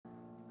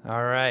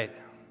All right.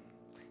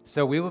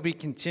 So we will be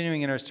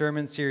continuing in our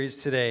sermon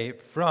series today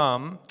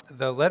from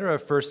the letter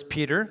of 1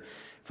 Peter.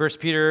 1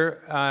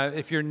 Peter,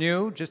 if you're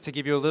new, just to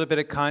give you a little bit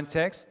of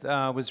context,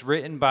 was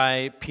written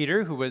by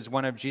Peter, who was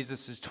one of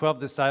Jesus' 12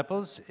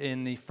 disciples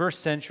in the first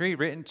century,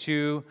 written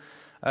to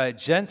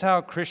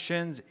Gentile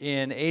Christians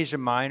in Asia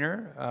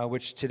Minor,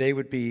 which today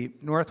would be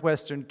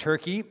northwestern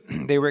Turkey.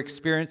 They were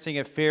experiencing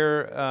a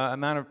fair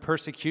amount of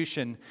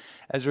persecution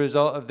as a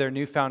result of their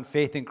newfound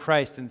faith in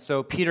Christ. And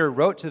so Peter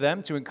wrote to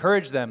them to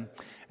encourage them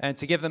and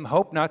to give them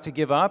hope not to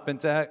give up and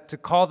to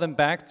call them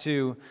back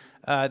to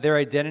their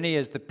identity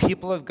as the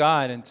people of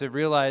God and to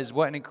realize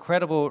what an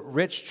incredible,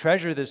 rich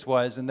treasure this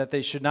was and that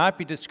they should not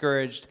be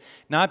discouraged,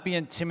 not be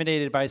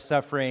intimidated by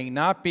suffering,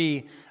 not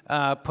be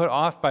put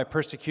off by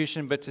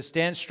persecution, but to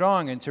stand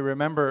strong and to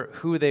remember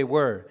who they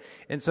were.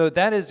 And so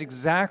that is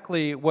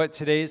exactly what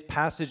today's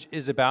passage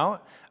is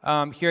about.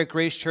 Here at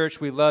Grace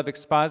Church, we love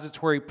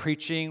expository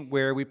preaching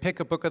where we pick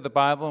a book of the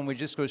Bible and we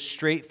just go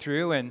straight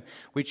through and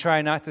we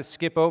try not to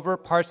skip over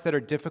parts that are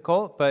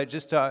difficult, but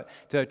just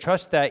to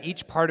trust that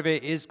each part of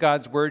it is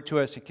God's word to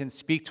us and can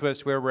speak to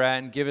us where we're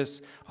at and give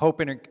us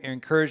hope and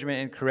encouragement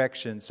and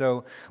correction.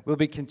 So we'll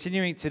be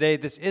continuing today.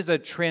 This is a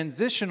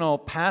transitional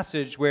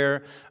passage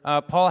where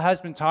Paul has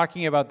been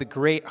talking about the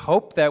great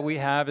hope that we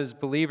have as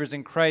believers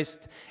in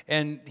Christ,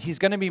 and he's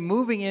going to be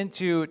moving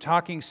into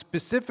talking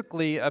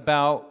specifically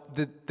about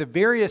the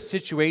various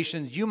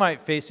situations you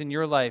might face in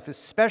your life,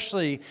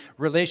 especially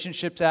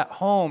relationships at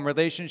home,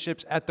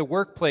 relationships at the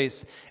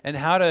workplace, and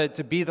how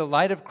to be the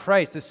light of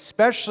Christ,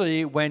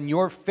 especially when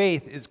your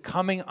faith is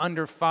coming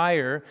under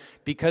fire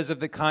because of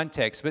the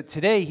context. But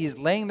today, he's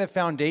laying the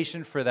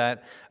foundation for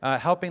that,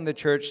 helping the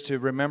church to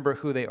remember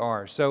who they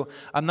are. So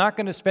I'm not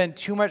going to spend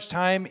too much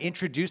time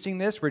introducing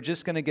this. We're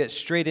just going to get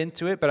straight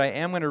into it, but I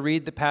am going to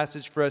read the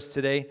passage for us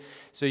today.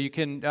 So you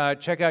can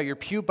check out your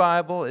Pew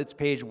Bible. It's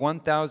page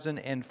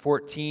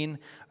 1014,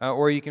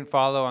 or you can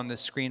follow on the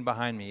screen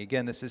behind me.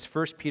 Again, this is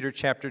 1 Peter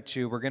chapter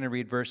 2. We're going to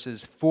read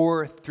verses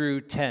 4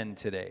 through 10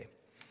 today.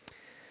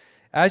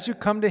 As you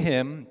come to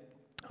him,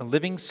 a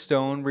living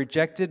stone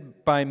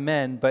rejected by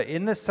men, but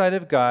in the sight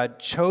of God,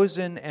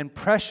 chosen and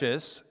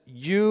precious,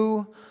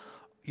 you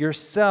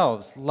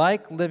yourselves,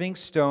 like living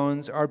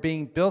stones, are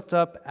being built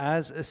up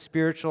as a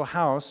spiritual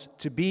house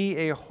to be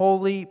a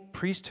holy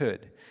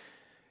priesthood,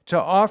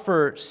 to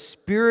offer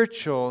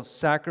spiritual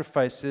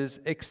sacrifices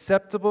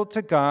acceptable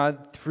to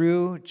God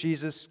through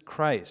Jesus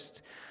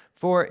Christ.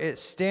 For it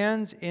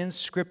stands in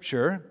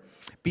Scripture,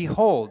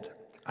 "Behold,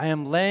 I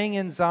am laying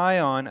in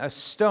Zion a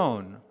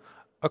stone,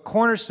 a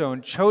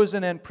cornerstone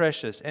chosen and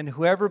precious, and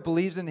whoever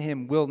believes in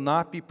him will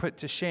not be put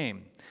to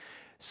shame.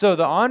 So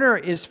the honor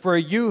is for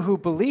you who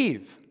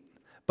believe.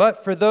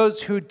 But for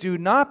those who do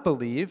not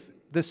believe,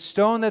 the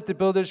stone that the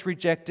builders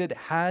rejected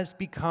has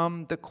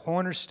become the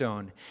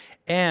cornerstone,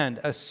 and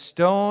a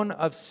stone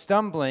of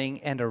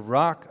stumbling and a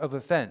rock of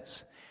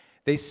offense.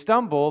 They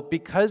stumble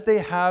because they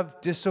have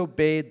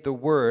disobeyed the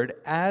word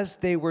as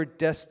they were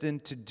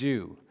destined to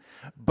do.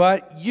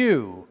 But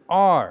you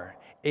are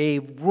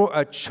a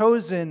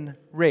chosen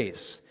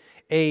race,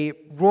 a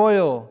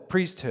royal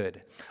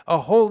priesthood, a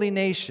holy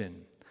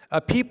nation,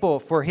 a people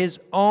for his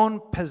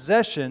own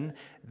possession,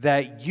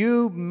 that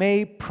you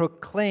may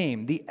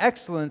proclaim the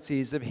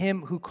excellencies of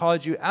him who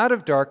called you out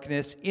of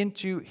darkness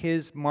into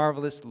his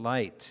marvelous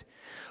light.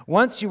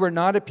 Once you were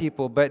not a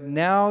people, but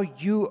now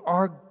you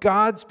are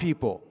God's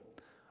people.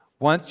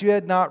 Once you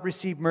had not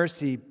received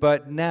mercy,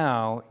 but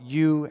now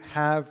you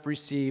have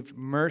received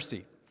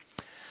mercy."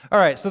 All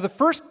right, so the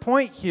first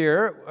point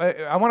here,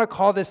 I want to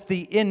call this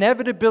the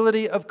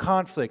inevitability of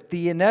conflict.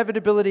 The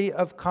inevitability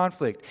of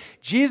conflict.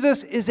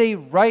 Jesus is a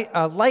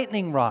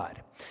lightning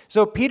rod.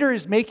 So Peter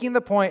is making the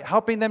point,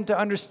 helping them to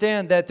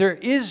understand that there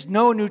is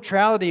no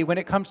neutrality when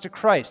it comes to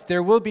Christ.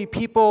 There will be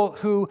people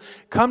who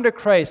come to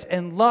Christ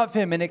and love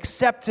him and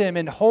accept him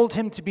and hold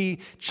him to be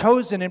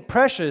chosen and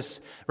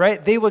precious,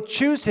 right? They will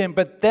choose him,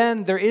 but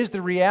then there is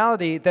the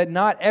reality that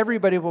not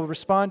everybody will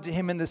respond to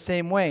him in the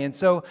same way. And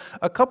so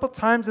a couple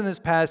times in this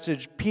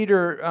passage,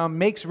 Peter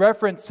makes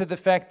reference to the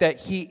fact that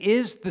he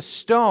is the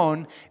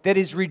stone that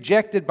is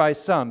rejected by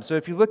some. So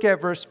if you look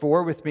at verse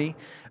 4 with me,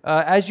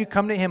 as you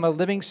come to him, a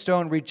living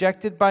stone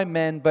rejected by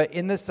men, but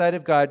in the sight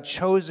of God,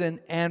 chosen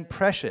and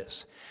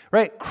precious.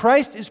 Right?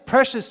 Christ is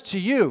precious to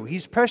you.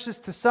 He's precious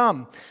to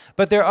some.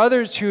 But there are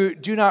others who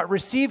do not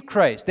receive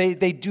Christ. They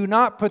do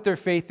not put their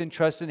faith and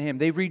trust in him.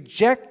 They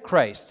reject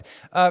Christ.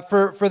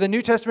 For the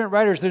New Testament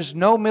writers, there's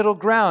no middle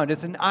ground.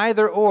 It's an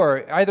either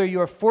or. Either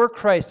you are for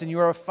Christ and you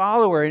are a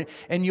follower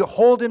and you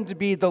hold him to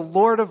be the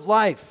Lord of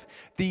life,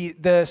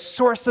 the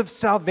source of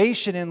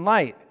salvation and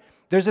light.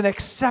 There's an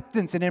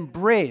acceptance and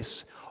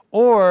embrace,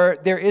 or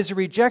there is a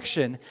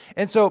rejection.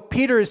 And so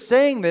Peter is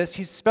saying this,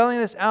 he's spelling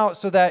this out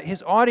so that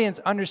his audience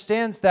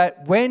understands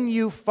that when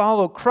you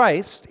follow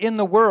Christ in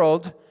the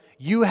world,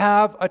 you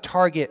have a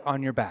target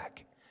on your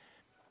back.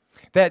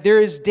 That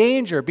there is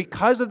danger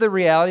because of the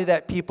reality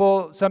that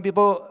some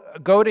people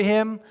go to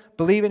him,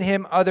 believe in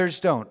him, others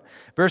don't.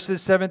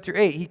 Verses 7 through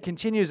 8, he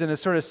continues in a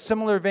sort of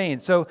similar vein.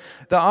 So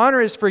the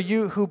honor is for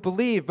you who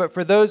believe, but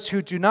for those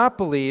who do not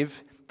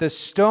believe, the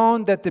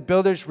stone that the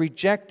builders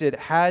rejected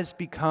has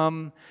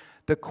become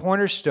the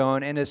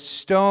cornerstone and a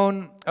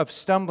stone of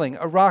stumbling,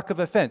 a rock of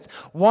offense.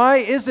 Why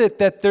is it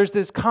that there's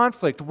this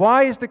conflict?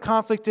 Why is the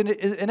conflict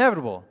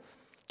inevitable?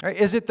 Right?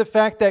 Is it the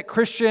fact that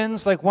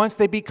Christians, like once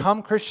they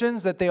become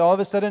Christians, that they all of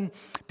a sudden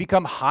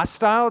become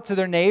hostile to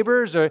their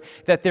neighbors, or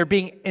that they're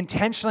being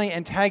intentionally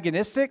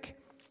antagonistic?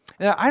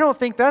 Now, I don't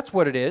think that's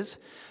what it is.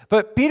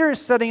 But Peter is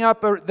setting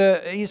up,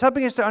 he's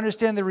helping us to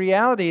understand the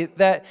reality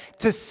that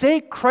to say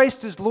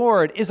Christ is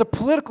Lord is a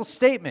political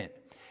statement.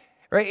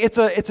 Right? It's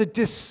a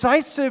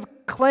decisive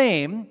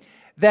claim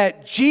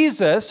that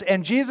Jesus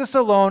and Jesus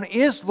alone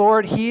is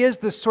Lord. He is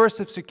the source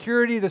of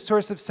security, the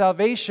source of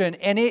salvation,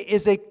 and it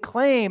is a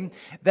claim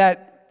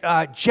that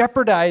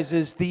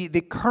jeopardizes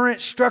the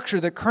current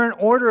structure, the current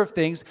order of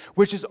things,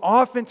 which is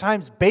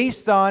oftentimes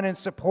based on and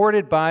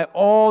supported by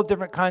all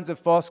different kinds of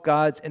false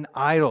gods and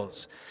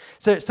idols.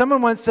 So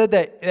someone once said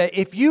that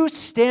if you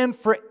stand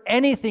for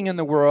anything in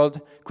the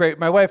world, great,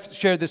 my wife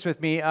shared this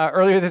with me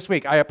earlier this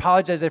week. I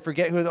apologize, I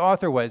forget who the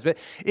author was. But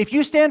if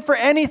you stand for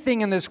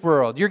anything in this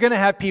world, you're going to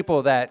have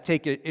people that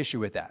take issue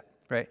with that,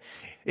 right?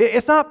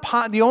 It's not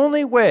the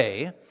only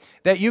way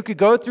that you could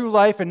go through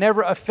life and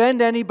never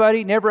offend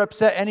anybody, never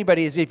upset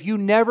anybody, is if you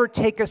never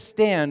take a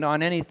stand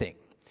on anything.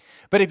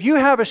 But if you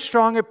have a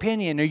strong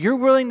opinion, or you're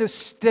willing to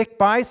stick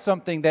by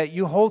something that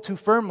you hold to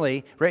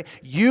firmly, right,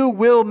 you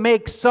will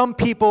make some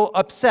people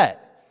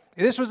upset.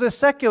 This was a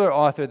secular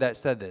author that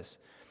said this.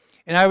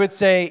 And I would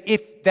say,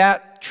 if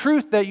that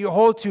truth that you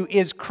hold to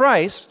is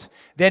Christ,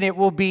 then it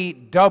will be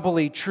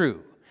doubly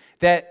true.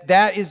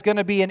 That is going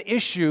to be an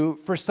issue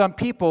for some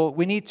people.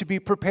 We need to be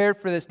prepared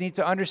for this, need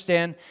to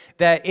understand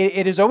that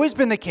it has always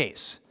been the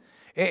case.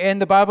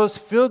 And the Bible is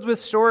filled with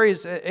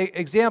stories,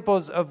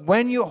 examples of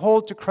when you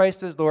hold to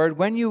Christ as Lord,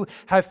 when you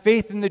have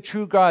faith in the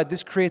true God,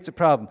 this creates a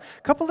problem.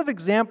 A couple of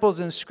examples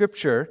in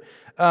Scripture.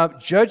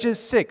 Judges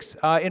 6,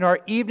 in our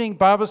evening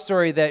Bible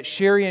story that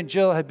Sherry and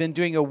Jill have been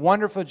doing a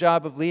wonderful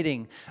job of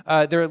leading.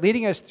 They're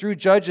leading us through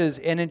Judges.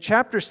 And in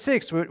chapter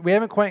 6, we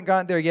haven't quite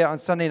gotten there yet on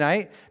Sunday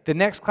night. The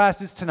next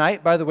class is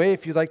tonight, by the way,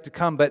 if you'd like to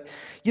come. But,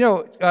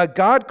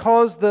 God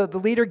calls the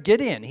leader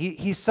Gideon.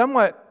 He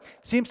somewhat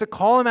seems to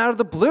call him out of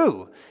the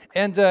blue.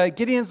 And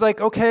Gideon's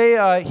like,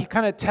 okay, he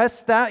kind of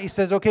tests that. He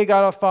says, okay,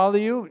 God, I'll follow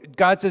you.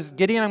 God says,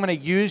 Gideon, I'm going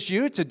to use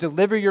you to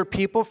deliver your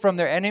people from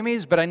their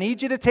enemies, but I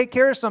need you to take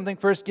care of something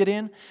first,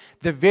 Gideon.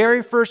 The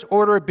very first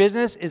order of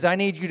business is I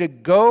need you to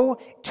go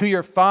to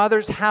your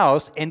father's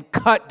house and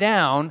cut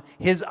down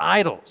his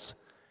idols.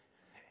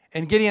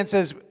 And Gideon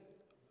says,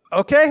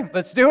 okay,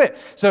 let's do it.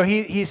 So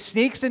he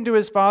sneaks into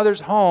his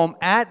father's home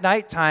at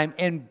nighttime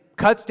and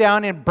cuts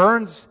down and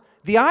burns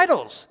the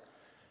idols.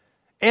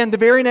 And the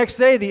very next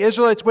day, the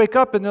Israelites wake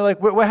up and they're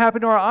like, what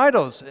happened to our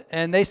idols?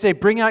 And they say,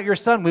 bring out your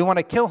son. We want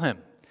to kill him.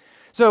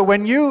 So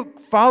when you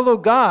follow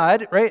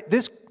God, right,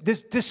 this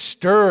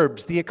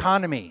disturbs the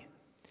economy.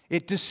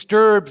 It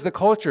disturbs the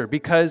culture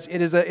because it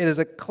is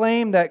a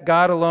claim that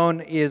God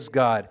alone is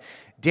God.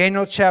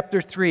 Daniel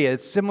chapter 3, a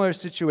similar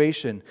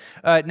situation.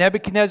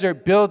 Nebuchadnezzar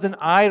builds an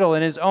idol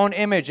in his own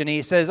image, and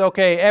he says,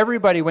 okay,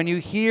 everybody, when you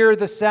hear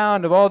the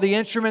sound of all the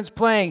instruments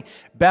playing,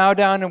 bow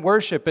down and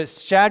worship. But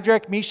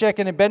Shadrach, Meshach,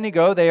 and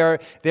Abednego, they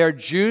are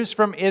Jews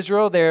from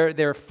Israel.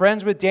 They're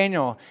friends with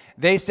Daniel.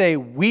 They say,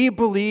 we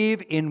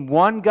believe in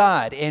one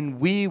God, and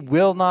we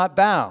will not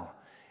bow.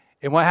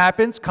 And what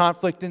happens?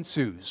 Conflict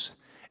ensues.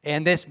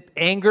 And this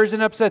angers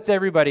and upsets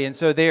everybody, and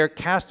so they are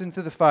cast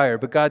into the fire,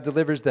 but God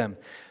delivers them.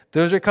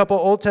 Those are a couple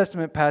Old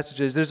Testament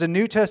passages. There's a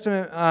New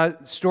Testament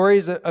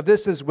stories of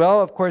this as well.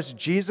 Of course,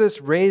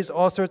 Jesus raised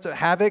all sorts of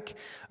havoc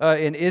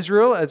in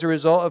Israel as a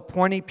result of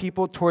pointing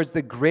people towards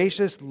the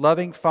gracious,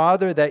 loving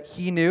Father that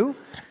he knew.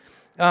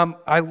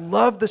 I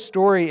love the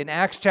story in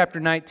Acts chapter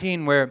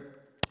 19 where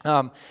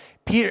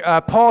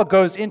Paul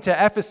goes into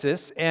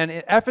Ephesus, and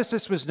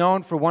Ephesus was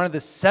known for one of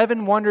the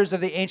 7 wonders of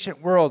the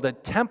ancient world, a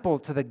temple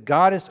to the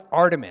goddess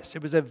Artemis.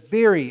 It was a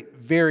very,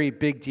 very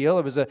big deal.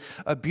 It was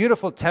a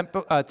beautiful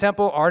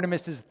temple.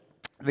 Artemis is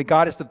the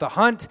goddess of the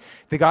hunt,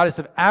 the goddess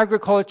of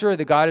agriculture,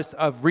 the goddess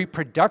of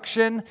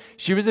reproduction.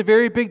 She was a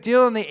very big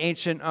deal in the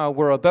ancient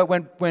world. But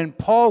when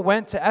Paul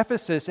went to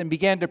Ephesus and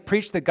began to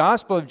preach the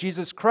gospel of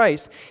Jesus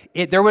Christ,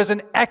 there was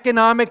an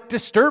economic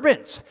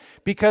disturbance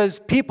because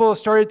people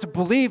started to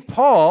believe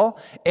Paul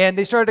and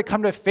they started to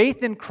come to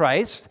faith in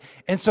Christ.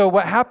 And so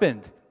what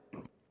happened?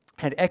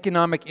 Had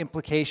economic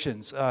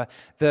implications.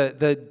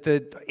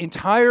 The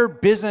entire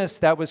business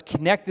that was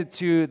connected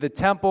to the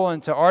temple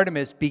and to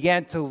Artemis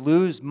began to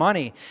lose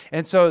money.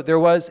 And so there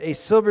was a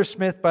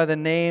silversmith by the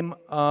name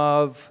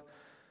of,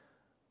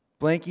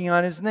 blanking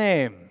on his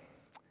name.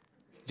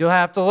 You'll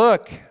have to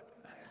look.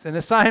 It's an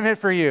assignment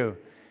for you.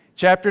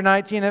 Chapter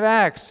 19 of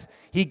Acts.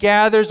 He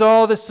gathers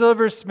all the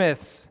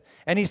silversmiths.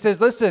 And he says,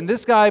 listen,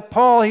 this guy,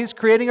 Paul, he's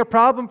creating a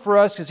problem for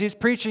us because he's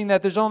preaching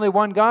that there's only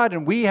one God,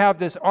 and we have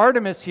this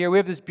Artemis here. We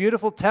have this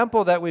beautiful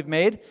temple that we've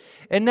made,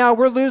 and now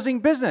we're losing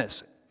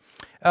business.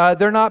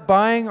 They're not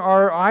buying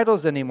our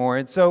idols anymore.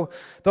 And so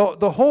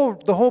the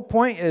whole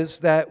point is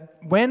that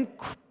when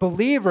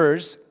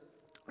believers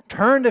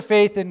turn to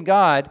faith in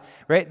God,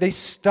 right, they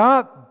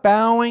stop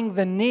bowing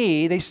the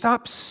knee, they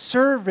stop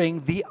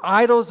serving the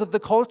idols of the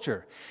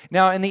culture.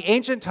 Now, in the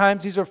ancient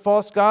times, these are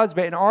false gods,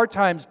 but in our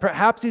times,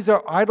 perhaps these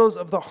are idols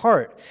of the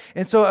heart.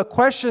 And so a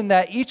question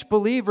that each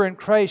believer in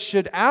Christ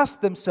should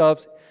ask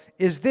themselves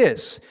is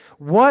this: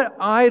 what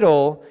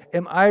idol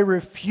am I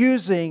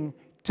refusing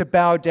to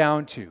bow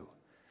down to?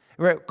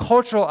 Right?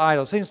 Cultural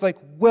idols, things like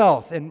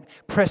wealth and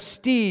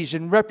prestige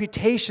and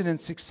reputation and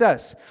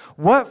success.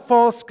 What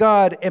false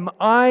god am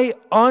I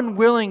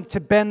unwilling to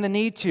bend the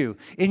knee to?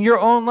 In your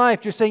own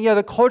life, you're saying, yeah,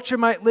 the culture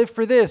might live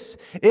for this.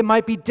 It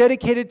might be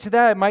dedicated to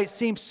that. It might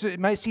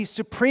see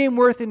supreme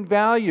worth and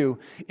value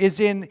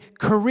is in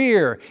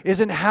career, is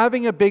in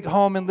having a big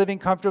home and living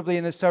comfortably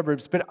in the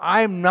suburbs. But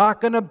I'm not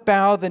going to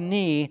bow the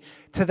knee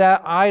to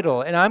that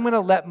idol. And I'm going to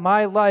let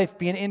my life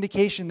be an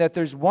indication that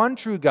there's one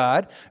true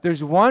God,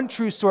 there's one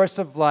true source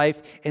of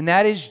life, and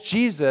that is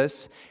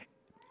Jesus,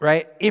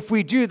 right? If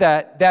we do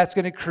that, that's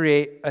going to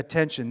create a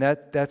tension.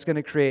 That's going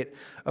to create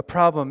a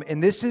problem.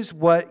 And this is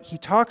what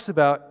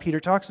Peter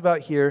talks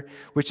about here,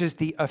 which is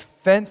the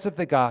offense of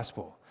the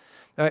gospel.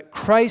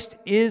 Christ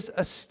is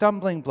a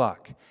stumbling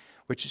block,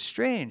 which is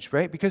strange,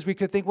 right? Because we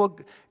could think, well,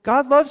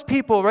 God loves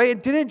people, right?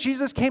 And didn't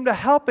Jesus came to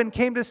help and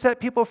came to set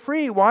people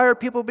free? Why are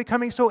people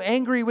becoming so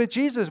angry with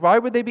Jesus? Why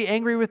would they be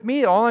angry with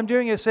me? All I'm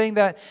doing is saying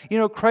that,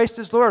 Christ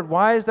is Lord.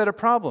 Why is that a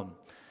problem?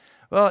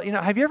 Well,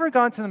 have you ever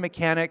gone to the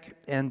mechanic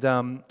and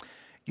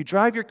you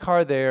drive your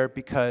car there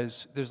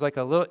because there's like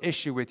a little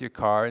issue with your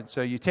car, and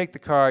so you take the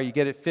car, you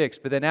get it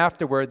fixed, but then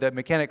afterward, the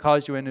mechanic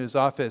calls you into his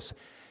office,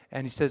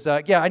 and he says,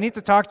 yeah, I need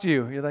to talk to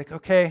you. You're like,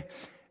 okay.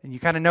 And you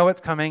kind of know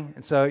what's coming,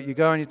 and so you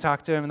go and you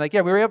talk to him, and like,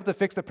 yeah, we were able to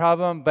fix the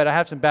problem, but I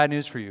have some bad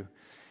news for you.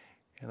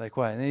 You're like,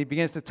 what? And then he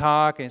begins to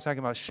talk, and he's talking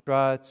about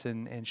struts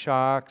and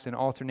shocks and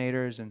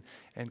alternators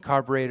and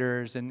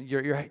carburetors, and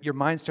your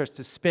mind starts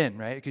to spin,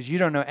 right? Because you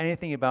don't know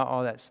anything about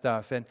all that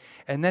stuff. And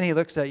then he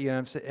looks at you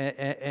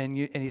and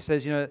he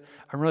says,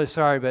 I'm really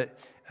sorry, but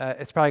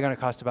it's probably going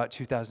to cost about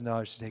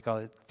 $2,000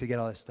 to get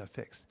all this stuff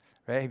fixed,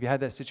 right? Have you had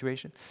that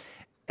situation?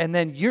 And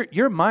then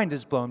your mind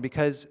is blown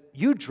because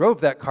you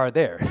drove that car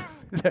there.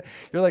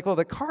 You're like, well,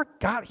 the car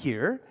got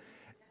here,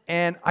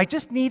 and I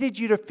just needed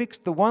you to fix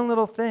the one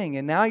little thing,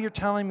 and now you're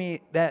telling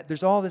me that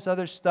there's all this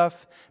other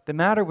stuff the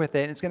matter with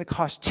it, and it's going to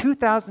cost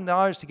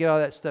 $2,000 to get all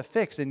that stuff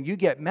fixed, and you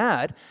get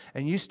mad,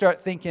 and you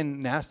start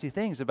thinking nasty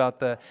things about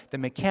the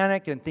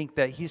mechanic and think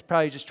that he's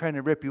probably just trying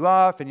to rip you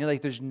off, and you're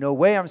like, there's no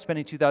way I'm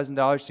spending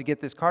 $2,000 to get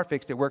this car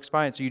fixed. It works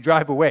fine, so you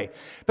drive away.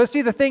 But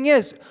see, the thing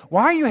is,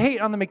 why are you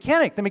hating on the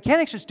mechanic? The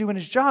mechanic's just doing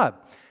his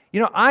job.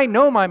 I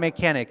know my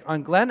mechanic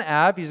on Glen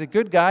Ave. He's a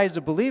good guy. He's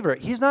a believer.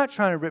 He's not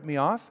trying to rip me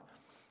off.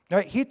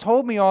 Right? He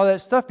told me all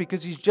that stuff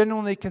because he's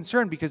genuinely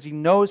concerned, because he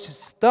knows his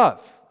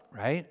stuff,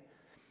 right?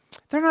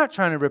 They're not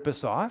trying to rip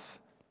us off,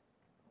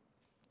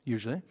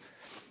 usually.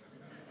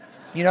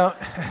 They're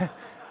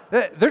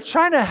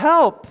trying to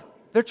help.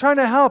 They're trying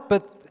to help,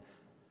 but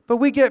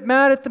we get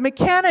mad at the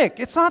mechanic.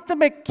 It's not the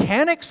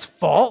mechanic's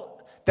fault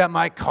that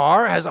my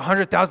car has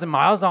 100,000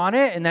 miles on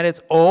it and that it's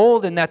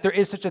old and that there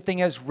is such a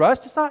thing as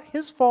rust. It's not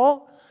his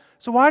fault.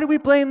 So why do we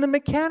blame the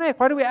mechanic?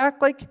 Why do we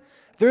act like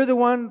they're the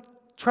one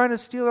trying to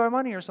steal our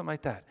money or something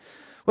like that?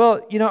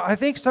 Well, I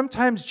think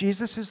sometimes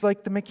Jesus is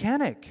like the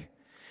mechanic.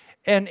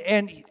 And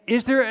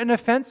is there an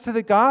offense to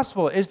the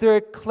gospel? Is there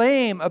a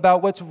claim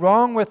about what's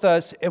wrong with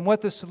us and what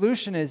the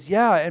solution is?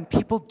 Yeah, and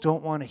people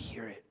don't want to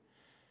hear it.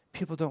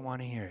 People don't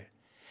want to hear it.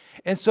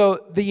 And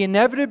so the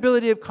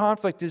inevitability of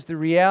conflict is the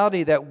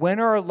reality that when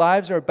our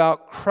lives are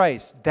about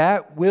Christ,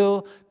 that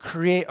will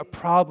create a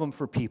problem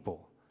for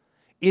people.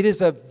 It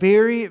is a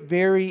very,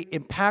 very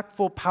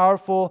impactful,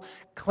 powerful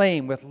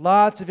claim with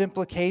lots of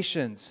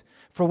implications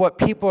for what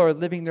people are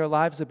living their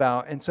lives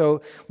about. And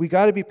so we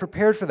got to be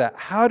prepared for that.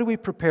 How do we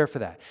prepare for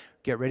that?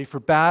 Get ready for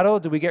battle?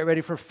 Do we get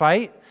ready for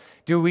fight?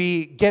 Do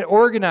we get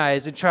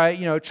organized and try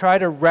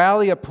to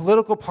rally a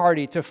political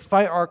party to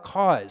fight our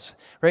cause?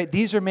 Right?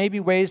 These are maybe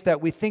ways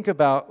that we think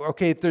about,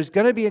 okay, if there's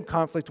going to be a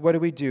conflict, what do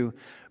we do?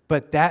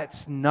 But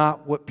that's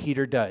not what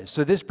Peter does.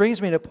 So this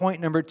brings me to point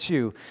number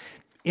 2.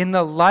 In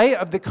the light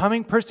of the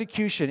coming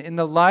persecution, in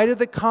the light of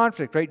the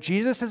conflict, right?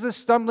 Jesus is a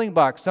stumbling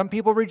block. Some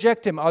people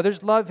reject him,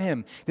 others love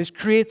him. This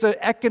creates an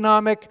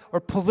economic or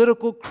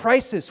political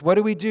crisis. What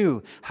do we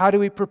do? How do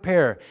we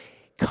prepare?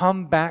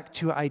 Come back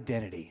to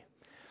identity.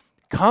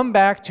 Come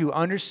back to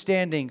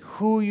understanding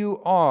who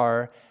you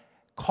are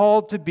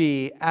called to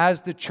be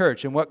as the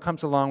church and what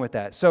comes along with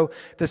that. So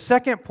the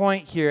second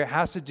point here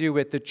has to do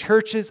with the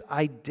church's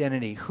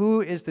identity. Who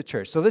is the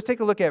church? So let's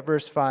take a look at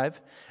verse 5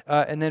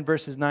 and then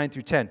verses 9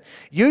 through 10.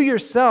 You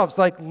yourselves,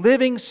 like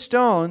living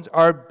stones,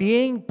 are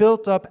being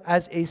built up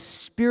as a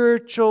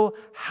spiritual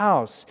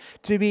house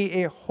to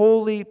be a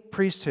holy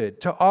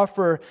priesthood, to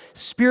offer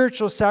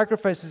spiritual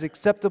sacrifices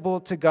acceptable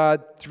to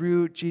God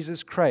through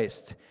Jesus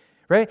Christ.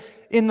 right?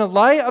 In the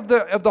light of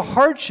the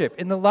hardship,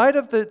 in the light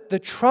of the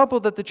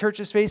trouble that the church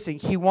is facing,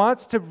 he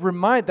wants to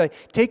remind that,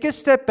 take a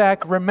step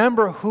back,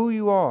 remember who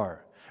you are.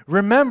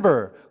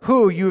 Remember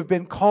who you have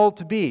been called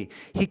to be.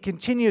 He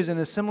continues in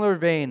a similar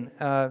vein,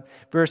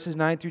 verses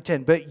 9 through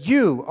 10. But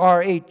you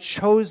are a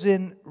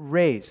chosen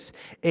race,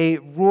 a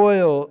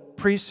royal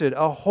priesthood,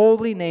 a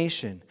holy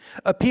nation,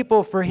 a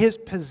people for his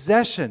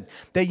possession,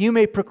 that you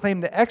may proclaim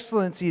the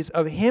excellencies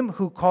of him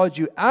who called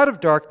you out of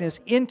darkness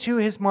into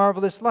his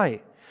marvelous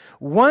light.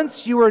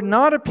 Once you were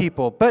not a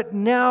people, but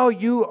now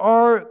you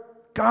are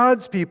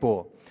God's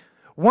people.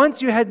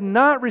 Once you had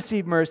not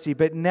received mercy,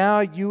 but now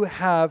you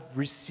have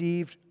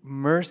received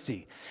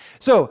mercy.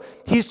 So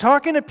he's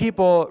talking to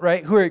people,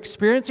 right, who are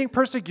experiencing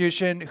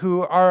persecution,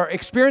 who are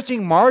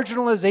experiencing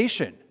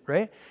marginalization,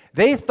 right?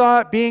 They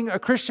thought being a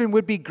Christian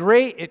would be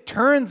great. It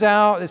turns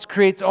out this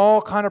creates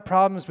all kind of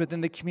problems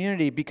within the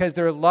community because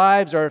their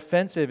lives are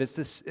offensive. It's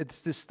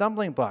this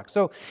stumbling block.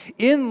 So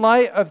in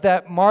light of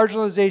that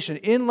marginalization,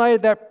 in light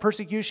of that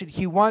persecution,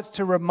 he wants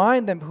to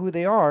remind them who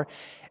they are.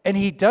 And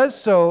he does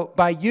so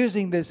by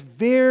using this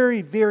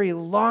very, very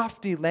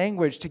lofty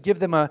language to give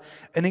them an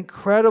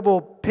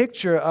incredible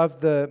picture of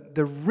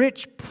the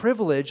rich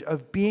privilege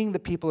of being the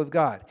people of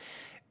God.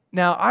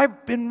 Now,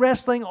 I've been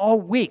wrestling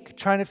all week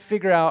trying to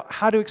figure out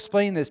how to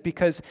explain this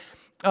because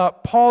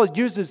Paul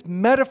uses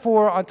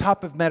metaphor on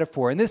top of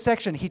metaphor. In this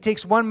section, he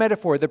takes one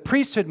metaphor, the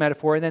priesthood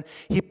metaphor, and then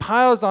he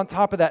piles on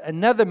top of that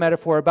another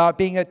metaphor about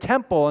being a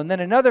temple, and then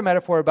another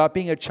metaphor about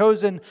being a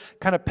chosen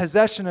kind of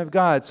possession of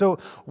God. So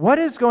what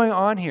is going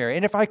on here?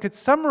 And if I could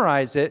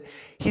summarize it,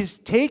 he's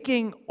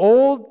taking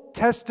Old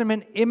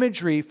Testament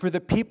imagery for the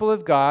people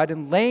of God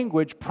and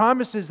language,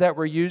 promises that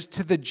were used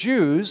to the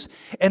Jews,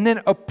 and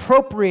then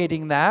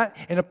appropriating that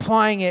and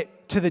applying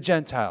it to the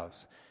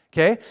Gentiles.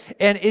 Okay?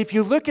 And if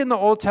you look in the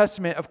Old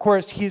Testament, of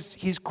course,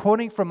 he's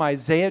quoting from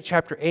Isaiah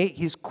chapter 8.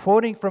 He's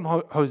quoting from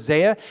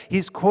Hosea.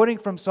 He's quoting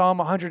from Psalm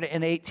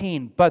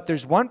 118. But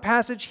there's one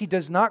passage he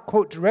does not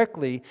quote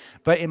directly,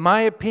 but in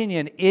my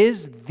opinion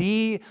is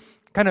the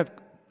kind of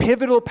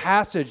pivotal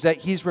passage that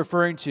he's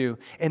referring to,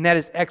 and that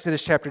is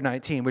Exodus chapter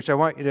 19, which I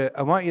want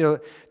you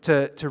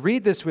to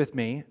read this with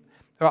me.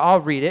 Or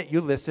I'll read it,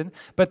 you listen.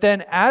 But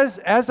then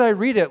as I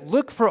read it,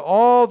 look for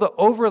all the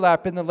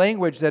overlap in the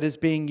language that is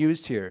being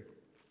used here.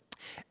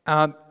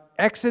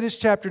 Exodus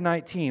chapter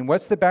 19,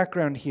 what's the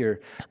background here?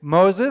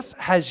 Moses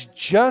has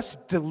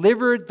just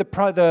delivered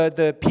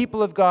the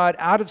people of God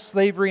out of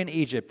slavery in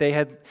Egypt. They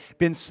had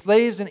been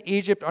slaves in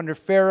Egypt under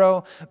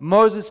Pharaoh.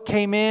 Moses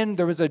came in.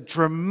 There was a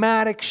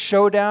dramatic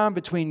showdown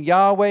between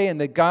Yahweh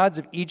and the gods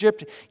of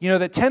Egypt. You know,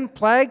 the 10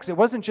 plagues, it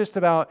wasn't just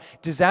about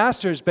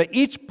disasters, but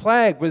each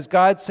plague was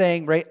God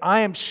saying, right, I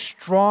am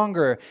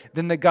stronger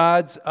than the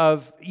gods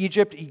of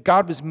Egypt.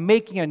 God was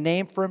making a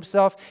name for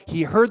himself.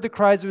 He heard the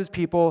cries of his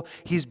people.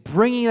 He's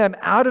bringing them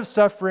out of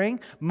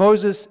suffering.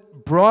 Moses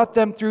brought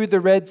them through the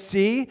Red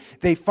Sea.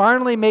 They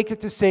finally make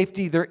it to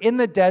safety. They're in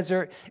the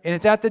desert, and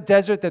it's at the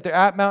desert that they're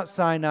at Mount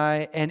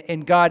Sinai,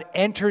 and God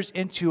enters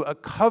into a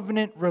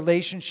covenant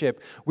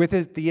relationship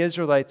with the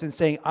Israelites and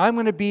saying, I'm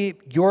going to be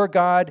your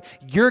God.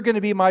 You're going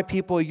to be my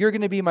people. You're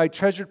going to be my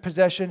treasured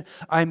possession.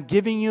 I'm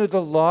giving you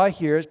the law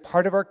here as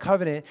part of our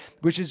covenant,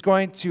 which is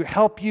going to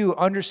help you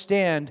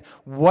understand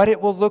what it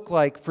will look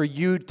like for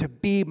you to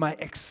be my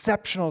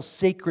exceptional,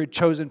 sacred,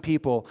 chosen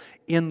people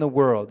in the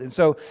world. And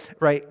so,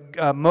 right,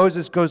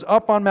 Moses goes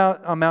up on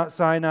Mount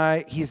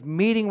Sinai. He's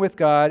meeting with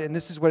God, and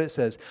this is what it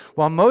says.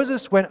 While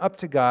Moses went up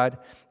to God,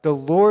 the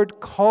Lord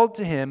called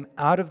to him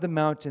out of the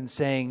mountain,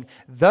 saying,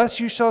 Thus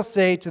you shall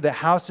say to the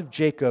house of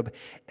Jacob,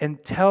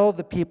 and tell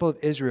the people of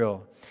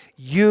Israel,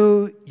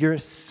 you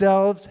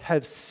yourselves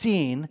have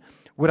seen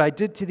what I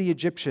did to the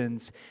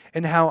Egyptians,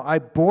 and how I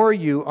bore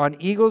you on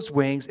eagle's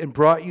wings and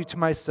brought you to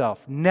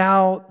myself.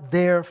 Now,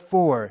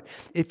 therefore,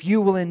 if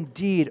you will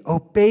indeed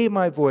obey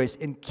my voice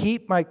and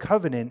keep my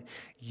covenant,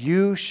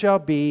 you shall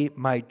be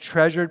my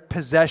treasured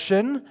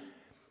possession.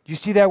 You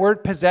see that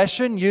word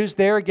possession used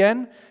there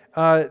again?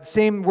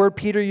 Same word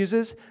Peter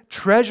uses.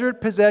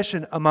 Treasured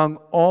possession among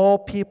all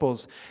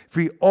peoples.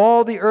 For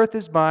all the earth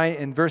is mine.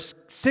 And verse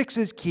 6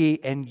 is key.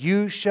 And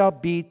you shall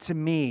be to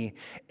me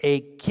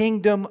a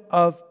kingdom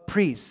of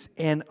priests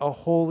and a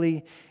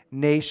holy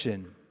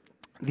nation.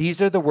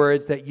 These are the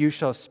words that you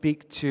shall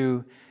speak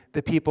to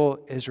the people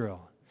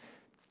Israel.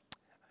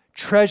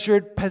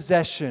 Treasured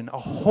possession, a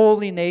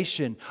holy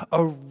nation,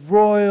 a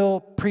royal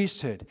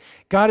priesthood.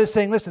 God is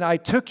saying, listen, I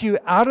took you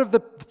out of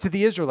to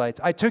the Israelites.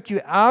 I took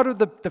you out of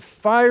the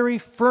fiery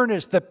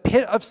furnace, the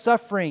pit of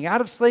suffering, out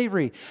of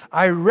slavery.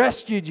 I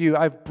rescued you.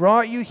 I've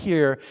brought you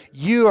here.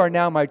 You are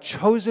now my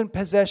chosen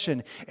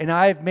possession, and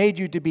I've made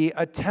you to be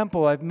a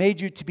temple. I've made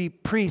you to be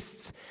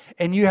priests,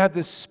 and you have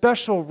this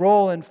special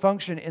role and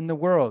function in the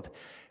world.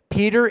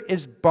 Peter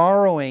is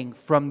borrowing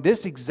from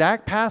this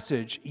exact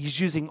passage. He's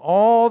using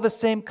all the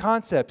same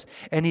concepts,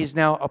 and he's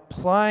now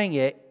applying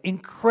it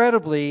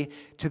incredibly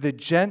to the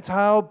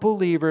Gentile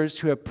believers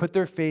who have put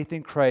their faith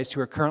in Christ, who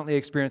are currently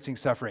experiencing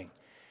suffering.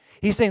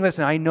 He's saying,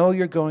 listen, I know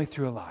you're going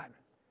through a lot.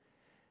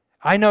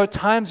 I know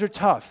times are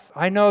tough.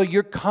 I know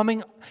you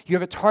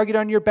have a target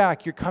on your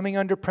back. You're coming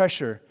under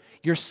pressure.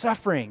 You're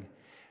suffering.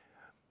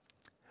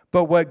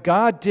 But what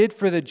God did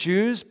for the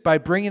Jews by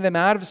bringing them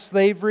out of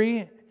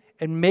slavery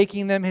and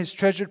making them his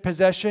treasured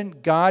possession,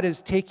 God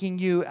is taking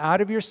you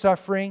out of your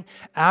suffering,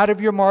 out of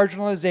your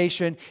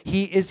marginalization.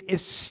 He is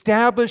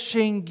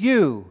establishing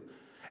you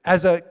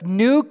as a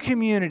new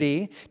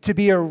community to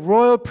be a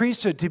royal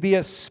priesthood, to be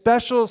a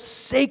special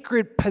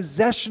sacred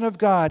possession of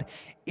God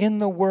in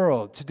the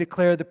world, to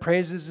declare the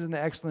praises and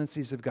the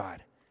excellencies of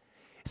God.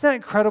 Isn't that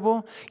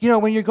incredible? You know,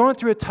 when you're going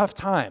through a tough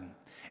time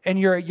and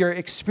you're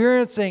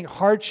experiencing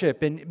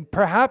hardship, and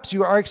perhaps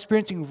you are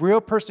experiencing real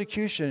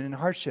persecution and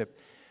hardship,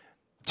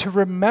 to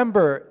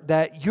remember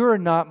that you're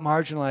not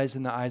marginalized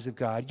in the eyes of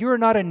God. You are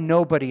not a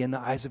nobody in the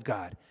eyes of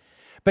God.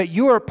 But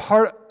you're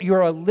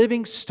a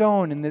living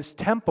stone in this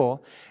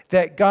temple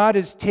that God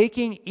is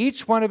taking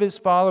each one of his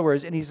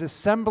followers and he's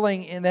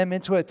assembling them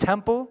into a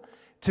temple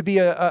to be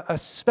a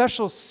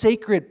special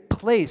sacred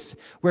place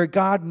where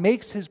God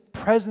makes his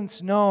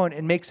presence known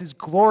and makes his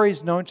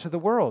glories known to the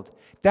world.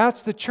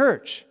 That's the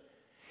church.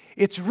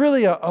 It's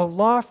really a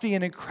lofty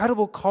and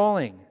incredible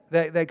calling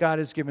that God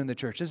has given the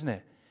church, isn't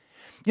it?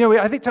 You know,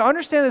 I think to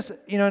understand this,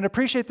 and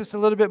appreciate this a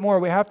little bit more,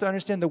 we have to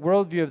understand the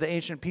worldview of the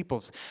ancient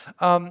peoples.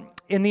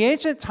 In the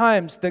ancient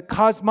times, the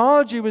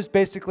cosmology was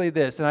basically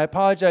this, and I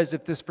apologize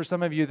if for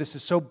some of you, this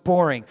is so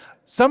boring.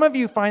 Some of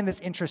you find this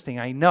interesting,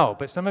 I know,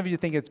 but some of you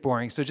think it's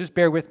boring, so just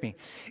bear with me.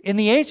 In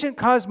the ancient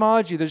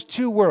cosmology, there's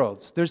two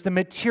worlds. There's the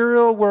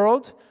material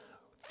world,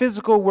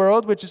 physical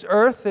world, which is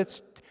earth,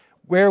 it's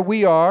where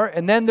we are,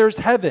 and then there's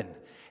heaven.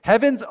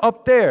 Heaven's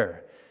up there.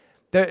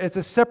 It's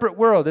a separate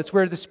world. It's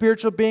where the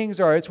spiritual beings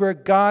are. It's where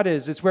God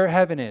is. It's where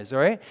heaven is, all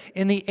right?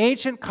 In the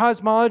ancient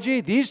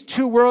cosmology, these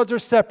two worlds are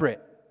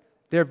separate.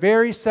 They're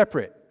very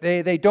separate.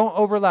 They don't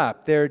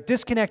overlap. They're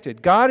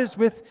disconnected. God is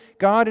with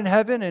God in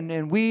heaven,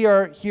 and we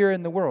are here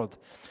in the world.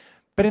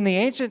 But in the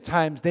ancient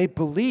times, they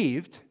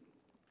believed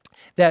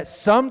that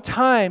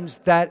sometimes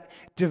that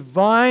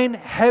divine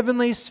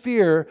heavenly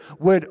sphere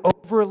would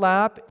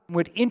overlap,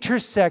 would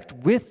intersect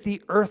with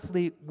the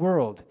earthly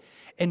world.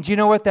 And do you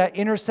know what that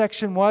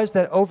intersection was,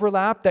 that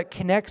overlap that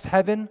connects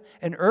heaven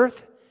and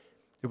earth?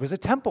 It was a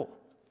temple.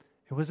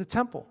 It was a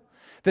temple.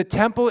 The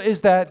temple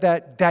is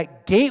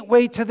that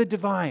gateway to the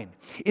divine.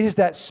 It is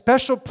that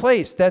special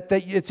place that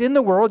it's in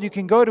the world, you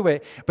can go to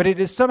it, but it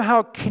is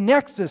somehow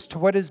connects us to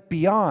what is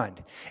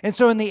beyond. And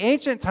so in the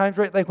ancient times,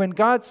 right, like when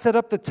God set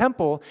up the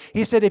temple,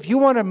 he said, if you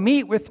want to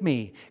meet with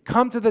me,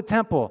 come to the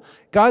temple.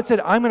 God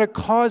said, I'm going to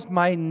cause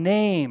my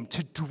name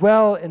to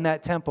dwell in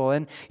that temple.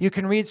 And you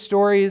can read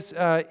stories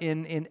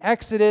in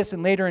Exodus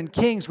and later in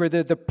Kings where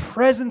the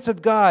presence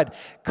of God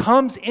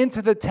comes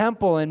into the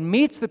temple and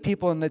meets the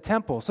people in the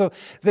temple. So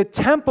the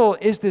temple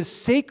is this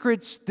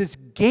sacred, this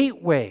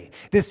gateway,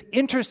 this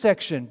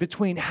intersection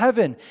between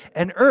heaven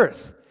and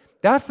earth.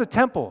 That's the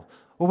temple.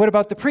 Well, what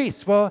about the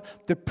priests? Well,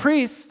 the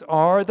priests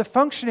are the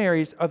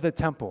functionaries of the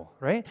temple,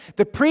 right?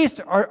 The priests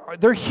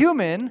they're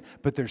human,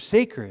 but they're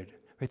sacred.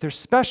 Right? They're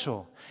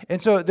special.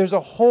 And so there's a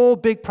whole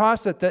big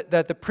process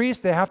that the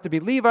priests, they have to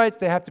be Levites,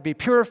 they have to be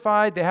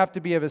purified, they have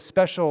to be of a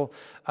special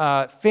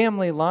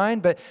family line,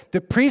 but the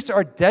priests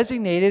are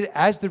designated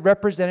as the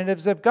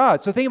representatives of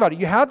God. So think about it.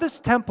 You have this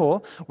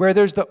temple where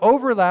there's the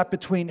overlap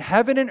between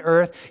heaven and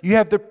earth. You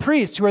have the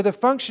priests who are the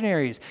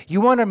functionaries.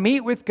 You want to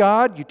meet with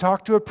God, you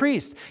talk to a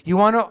priest. You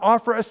want to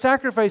offer a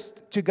sacrifice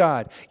to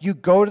God. You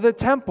go to the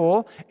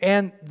temple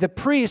and the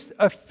priest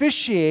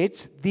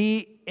officiates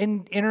the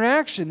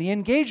interaction, the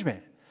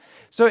engagement.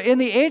 So in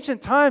the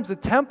ancient times, the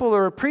temple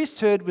or a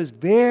priesthood was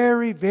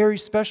very, very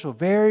special,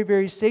 very,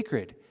 very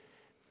sacred.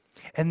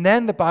 And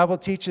then the Bible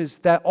teaches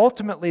that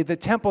ultimately the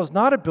temple is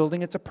not a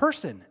building, it's a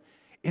person.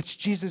 It's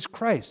Jesus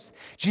Christ.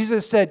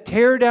 Jesus said,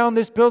 tear down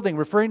this building,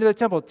 referring to the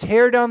temple,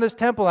 tear down this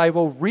temple, I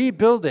will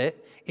rebuild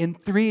it in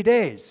 3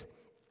 days.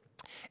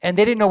 And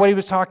they didn't know what he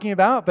was talking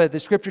about, but the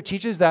scripture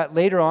teaches that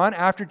later on,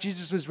 after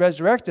Jesus was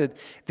resurrected,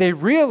 they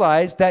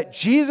realized that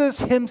Jesus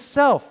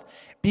himself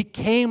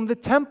became the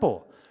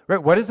temple.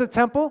 Right? What is the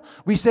temple?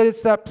 We said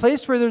it's that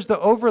place where there's the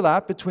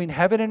overlap between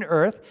heaven and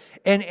earth.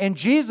 And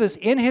Jesus,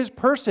 in his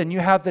person, you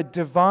have the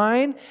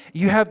divine,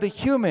 you have the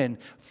human,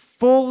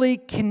 fully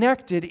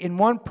connected in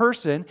one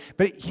person.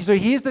 So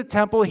he's the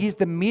temple, he's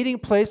the meeting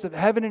place of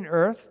heaven and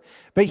earth.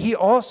 But he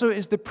also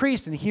is the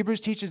priest. And Hebrews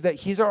teaches that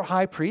he's our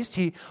high priest.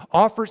 He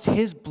offers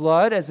his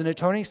blood as an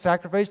atoning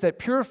sacrifice that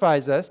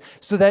purifies us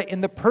so that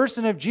in the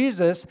person of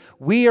Jesus,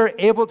 we are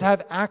able to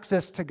have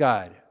access to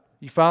God.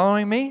 You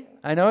following me?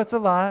 I know it's a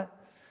lot.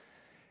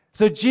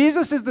 So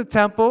Jesus is the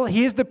temple,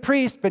 he is the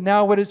priest, but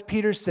now what does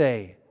Peter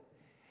say?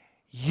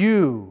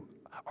 You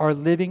are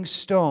living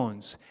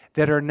stones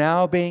that are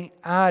now being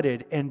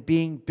added and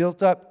being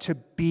built up to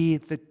be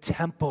the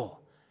temple.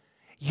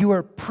 You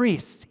are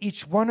priests,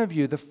 each one of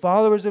you, the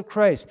followers of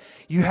Christ.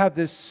 You have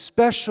this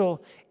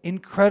special,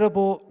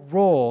 incredible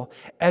role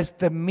as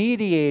the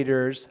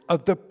mediators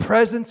of the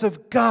presence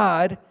of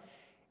God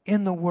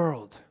in the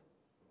world.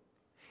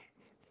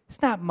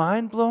 Isn't that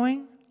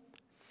mind-blowing?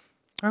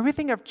 Or we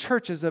think of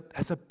church as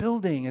a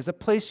building, as a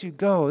place you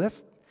go.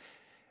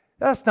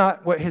 That's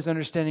not what his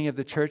understanding of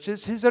the church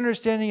is. His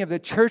understanding of the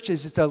church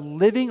is it's a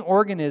living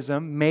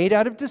organism made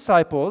out of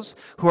disciples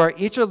who are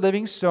each a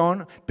living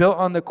stone built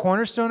on the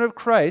cornerstone of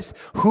Christ,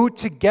 who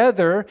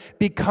together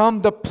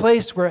become the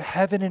place where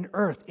heaven and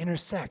earth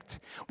intersect.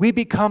 We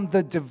become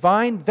the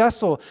divine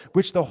vessel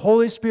which the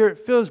Holy Spirit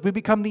fills. We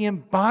become the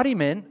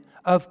embodiment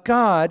of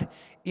God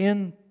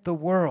in the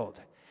world.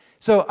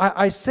 So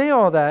I say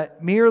all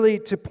that merely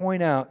to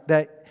point out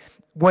that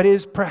what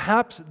is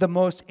perhaps the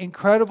most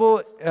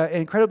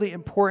incredibly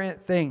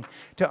important thing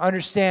to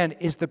understand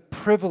is the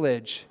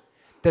privilege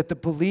that the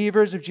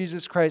believers of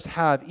Jesus Christ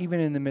have even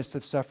in the midst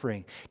of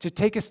suffering. To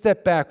take a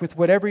step back with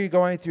whatever you're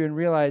going through and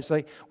realize,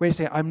 like, wait a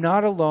second, I'm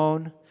not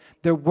alone.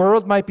 The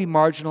world might be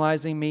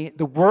marginalizing me.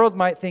 The world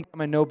might think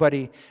I'm a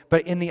nobody.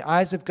 But in the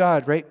eyes of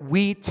God, right,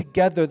 we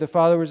together, the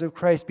followers of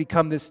Christ,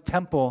 become this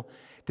temple,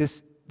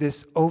 this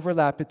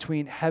overlap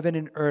between heaven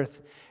and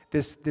earth,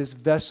 this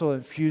vessel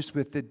infused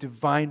with the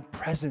divine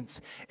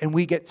presence, and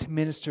we get to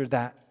minister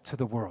that to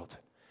the world.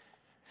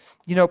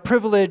 You know,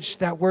 privilege,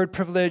 that word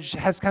privilege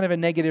has kind of a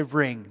negative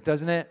ring,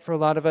 doesn't it, for a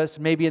lot of us?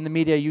 Maybe in the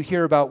media you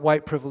hear about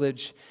white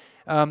privilege.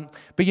 But,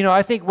 you know,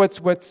 I think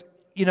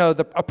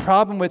a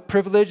problem with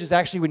privilege is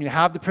actually when you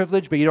have the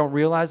privilege but you don't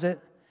realize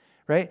it,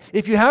 right?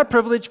 If you have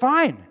privilege,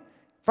 fine.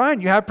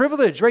 Fine, you have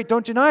privilege, right?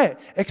 Don't deny it.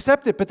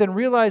 Accept it, but then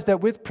realize that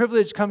with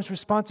privilege comes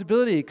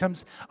responsibility,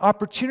 comes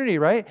opportunity,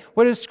 right?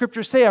 What does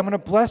Scripture say? I'm going to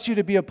bless you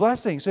to be a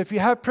blessing. So if you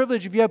have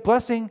privilege, if you have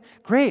blessing,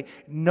 great.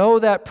 Know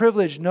that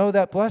privilege, know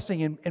that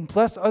blessing, and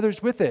bless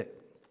others with it.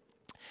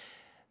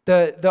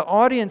 The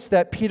audience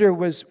that Peter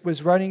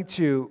was running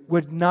to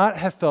would not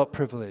have felt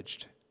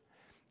privileged.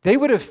 They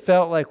would have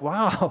felt like,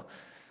 wow,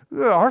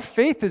 our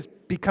faith has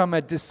become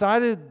a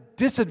decided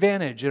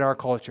disadvantage in our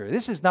culture.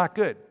 This is not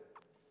good.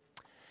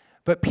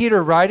 But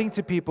Peter, writing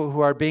to people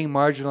who are being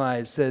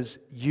marginalized, says,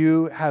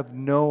 you have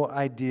no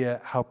idea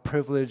how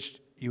privileged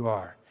you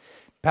are.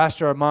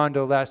 Pastor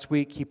Armando last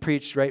week, he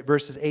preached, right,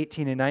 verses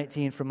 18 and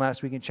 19 from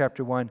last week in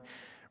chapter 1.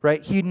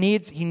 Right? He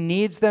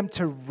needs them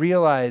to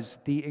realize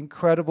the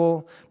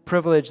incredible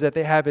privilege that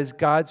they have as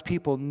God's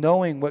people,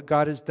 knowing what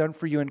God has done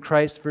for you in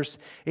Christ. Verse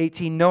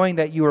 18, knowing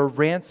that you are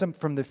ransomed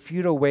from the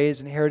futile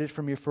ways inherited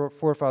from your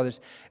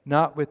forefathers,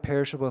 not with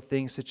perishable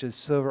things such as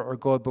silver or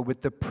gold, but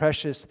with the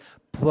precious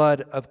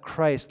blood of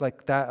Christ,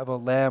 like that of a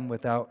lamb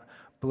without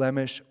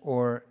blemish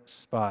or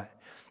spot.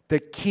 The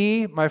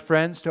key, my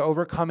friends, to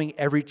overcoming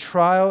every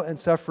trial and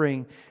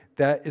suffering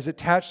that is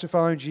attached to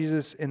following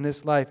Jesus in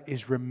this life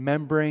is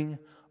remembering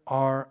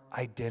our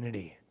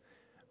identity,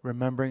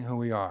 remembering who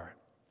we are.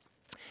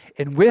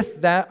 And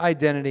with that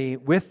identity,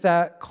 with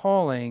that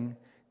calling,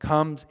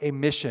 comes a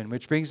mission,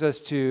 which brings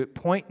us to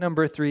point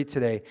number 3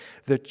 today,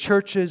 the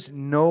church's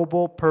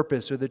noble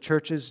purpose, or the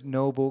church's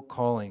noble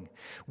calling.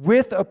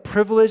 With a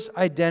privileged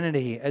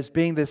identity as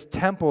being this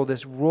temple,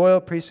 this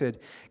royal priesthood,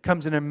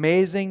 comes an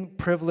amazing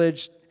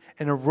privilege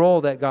and a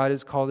role that God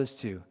has called us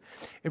to.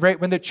 Right?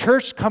 When the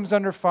church comes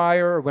under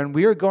fire, or when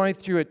we are going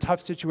through a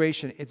tough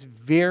situation, it's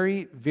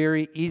very,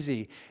 very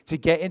easy to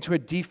get into a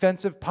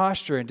defensive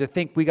posture and to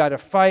think we got to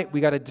fight,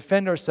 we got to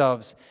defend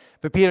ourselves.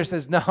 But Peter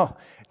says, no,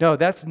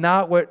 that's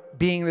not what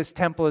being this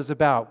temple is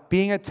about.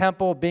 Being a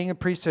temple, being a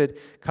priesthood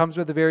comes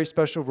with a very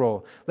special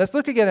role. Let's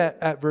look again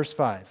at verse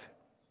 5.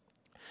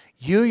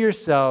 You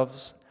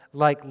yourselves,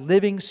 like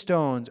living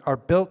stones, are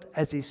built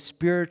as a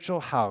spiritual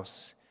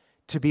house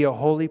to be a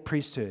holy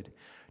priesthood,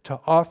 to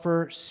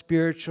offer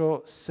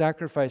spiritual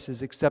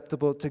sacrifices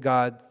acceptable to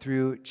God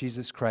through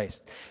Jesus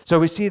Christ. So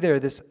we see there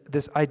this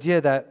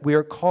idea that we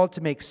are called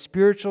to make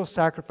spiritual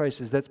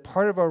sacrifices. That's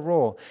part of our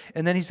role.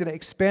 And then he's going to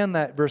expand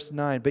that, verse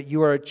 9. But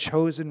you are a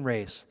chosen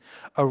race,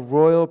 a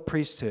royal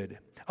priesthood,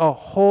 a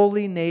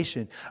holy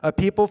nation, a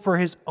people for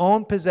his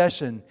own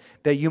possession,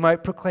 that you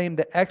might proclaim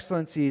the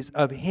excellencies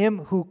of him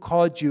who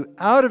called you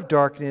out of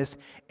darkness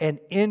and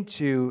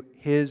into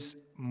his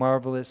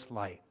marvelous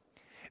light.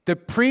 The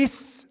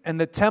priests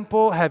and the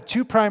temple have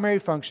 2 primary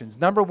functions.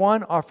 Number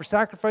 1, offer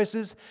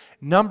sacrifices.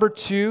 Number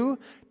 2,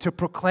 to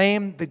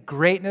proclaim the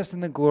greatness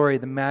and the glory,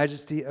 the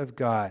majesty of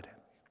God.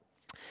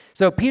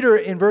 So Peter,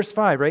 in verse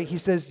 5, right, he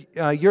says,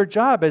 your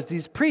job as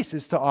these priests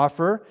is to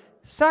offer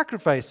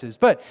sacrifices.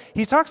 But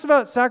he talks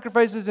about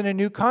sacrifices in a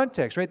new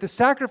context, right? The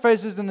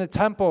sacrifices in the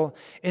temple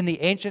in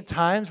the ancient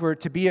times were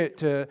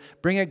to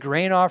bring a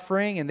grain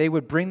offering, and they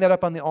would bring that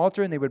up on the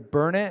altar and they would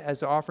burn it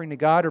as an offering to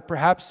God. Or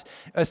perhaps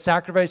a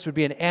sacrifice would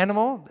be an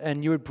animal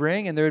and you would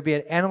bring, and there would be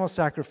an animal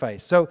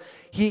sacrifice. So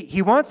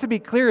he wants to be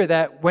clear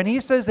that when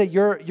he says that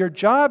your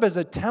job as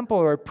a temple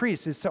or a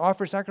priest is to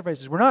offer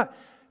sacrifices, we're not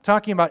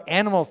talking about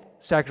animal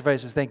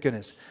sacrifices, thank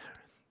goodness.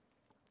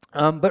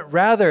 But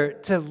rather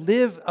to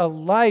live a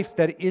life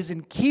that is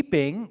in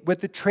keeping with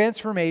the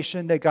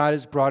transformation that God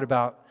has brought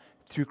about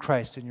through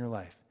Christ in your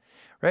life,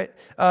 right?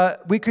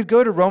 We could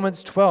go to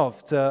Romans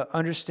 12 to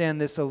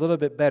understand this a little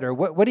bit better.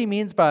 What he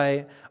means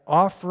by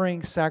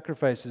offering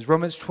sacrifices.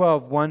 Romans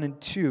 12, 1 and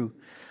 2.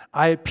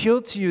 I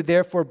appeal to you,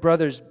 therefore,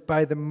 brothers,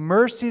 by the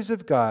mercies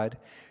of God,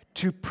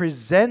 to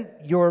present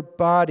your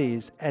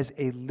bodies as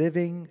a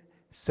living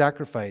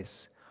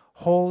sacrifice,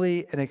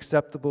 holy and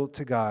acceptable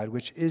to God,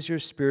 which is your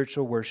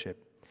spiritual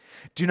worship.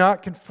 Do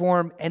not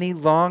conform any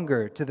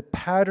longer to the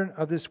pattern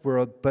of this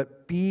world,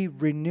 but be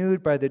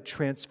renewed by the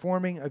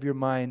transforming of your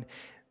mind,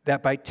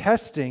 that by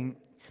testing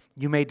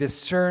you may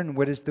discern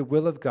what is the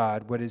will of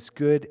God, what is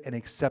good and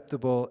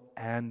acceptable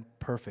and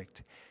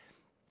perfect.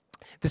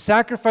 The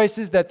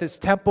sacrifices that this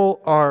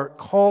temple are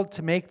called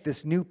to make,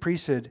 this new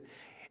priesthood,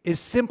 is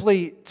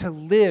simply to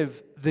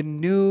live the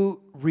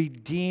new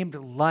redeemed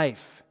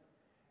life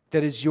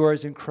that is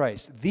yours in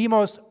Christ. The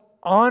most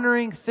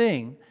honoring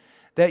thing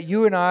that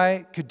you and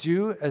I could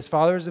do as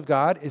followers of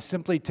God is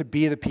simply to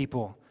be the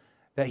people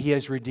that He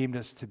has redeemed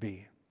us to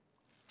be.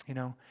 You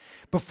know,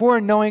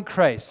 before knowing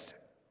Christ,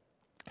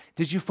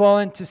 did you fall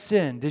into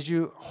sin? Did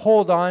you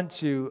hold on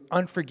to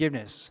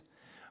unforgiveness?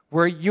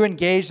 Were you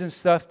engaged in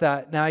stuff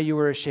that now you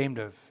were ashamed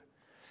of?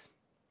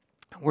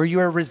 Were you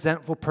a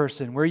resentful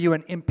person? Were you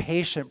an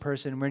impatient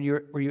person? Were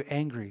you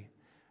angry?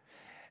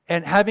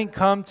 And having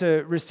come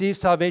to receive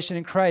salvation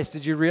in Christ,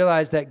 did you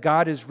realize that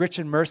God is rich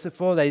and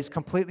merciful, that He's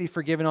completely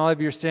forgiven all of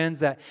your sins,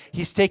 that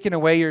He's taken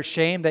away your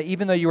shame, that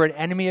even though you were an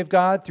enemy of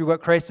God, through what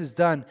Christ has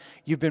done,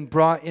 you've been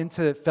brought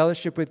into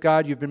fellowship with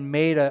God, you've been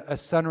made a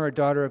son or a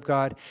daughter of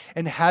God?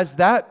 And has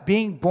that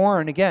being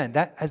born again,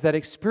 has that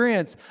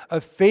experience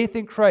of faith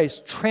in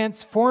Christ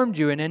transformed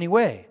you in any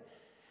way?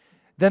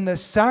 Then the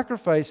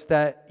sacrifice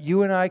that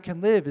you and I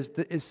can live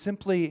is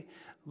simply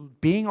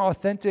being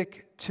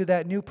authentic to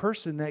that new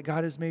person that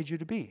God has made you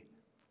to be.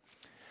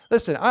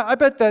 Listen, I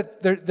bet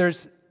that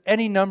there's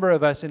any number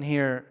of us in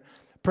here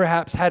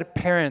perhaps had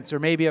parents or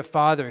maybe a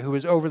father who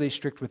was overly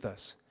strict with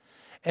us.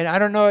 And I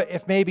don't know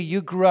if maybe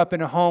you grew up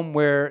in a home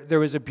where there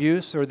was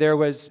abuse or there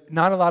was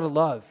not a lot of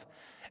love.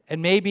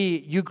 And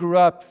maybe you grew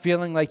up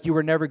feeling like you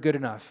were never good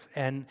enough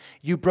and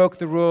you broke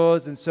the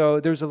rules, and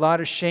so there's a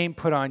lot of shame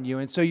put on you.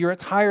 And so your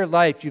entire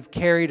life you've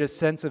carried a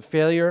sense of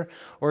failure,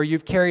 or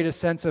you've carried a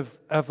sense of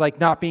like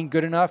not being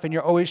good enough, and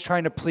you're always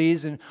trying to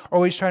please and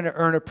always trying to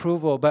earn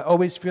approval, but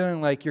always feeling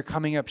like you're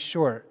coming up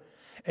short.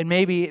 And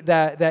maybe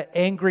that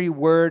angry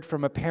word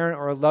from a parent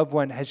or a loved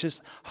one has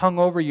just hung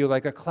over you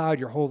like a cloud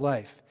your whole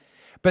life.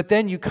 But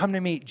then you come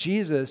to meet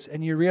Jesus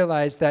and you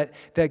realize that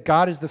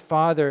God is the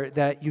Father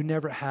that you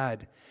never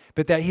had,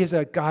 but that He is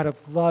a God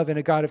of love and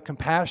a God of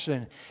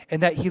compassion,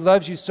 and that He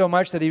loves you so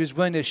much that He was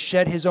willing to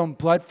shed His own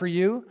blood for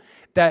you,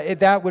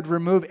 that would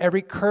remove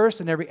every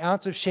curse and every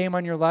ounce of shame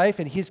on your life,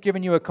 and He's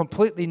given you a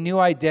completely new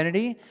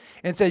identity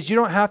and says you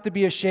don't have to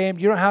be ashamed,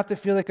 you don't have to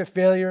feel like a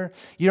failure,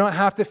 you don't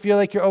have to feel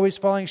like you're always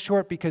falling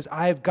short, because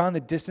I have gone the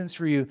distance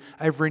for you,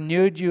 I've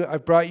renewed you,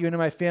 I've brought you into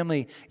my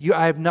family,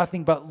 I have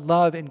nothing but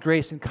love and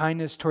grace and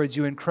kindness towards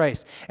you in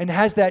Christ. And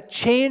has that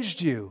changed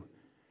you?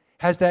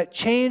 Has that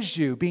changed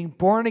you, being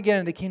born again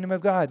in the kingdom of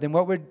God? Then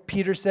what would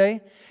Peter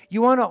say?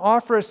 You want to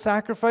offer a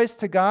sacrifice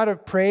to God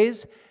of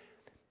praise?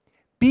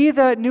 Be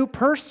that new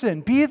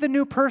person. Be the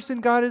new person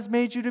God has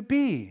made you to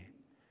be.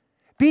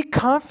 Be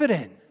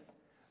confident,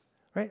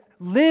 right?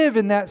 Live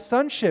in that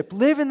sonship.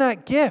 Live in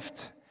that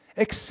gift.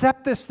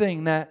 Accept this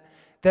thing that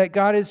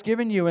God has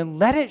given you and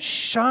let it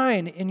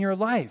shine in your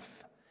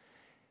life.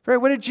 Right?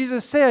 What did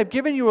Jesus say? I've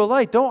given you a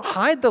light. Don't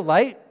hide the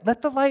light.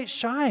 Let the light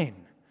shine.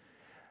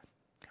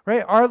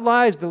 Right? Our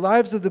lives, the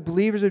lives of the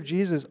believers of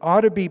Jesus,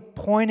 ought to be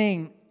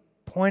pointing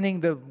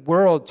the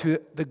world to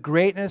the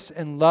greatness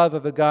and love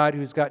of a God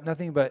who's got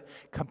nothing but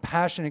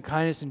compassion and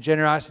kindness and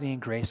generosity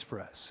and grace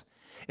for us.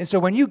 And so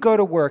when you go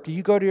to work, or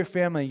you go to your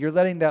family, you're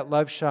letting that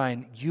love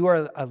shine, you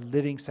are a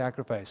living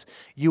sacrifice.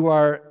 You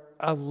are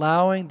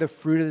allowing the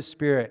fruit of the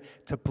Spirit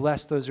to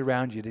bless those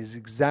around you. It is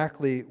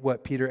exactly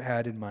what Peter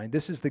had in mind.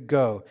 This is the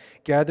go.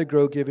 Gather,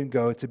 grow, give, and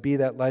go, to be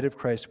that light of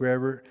Christ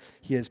wherever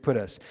He has put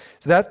us.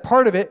 So that's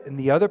part of it. And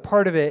the other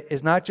part of it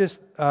is not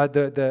just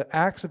the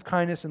acts of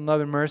kindness and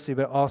love and mercy,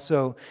 but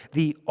also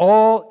the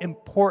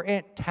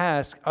all-important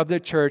task of the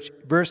church,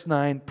 verse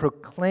 9,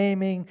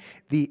 proclaiming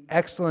the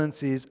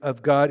excellencies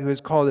of God who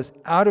has called us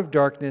out of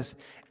darkness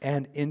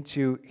and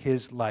into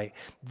His light.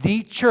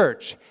 The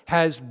church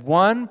has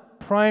one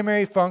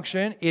primary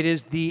function. It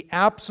is the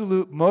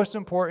absolute most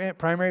important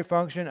primary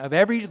function of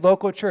every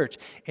local church,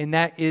 and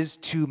that is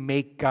to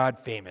make God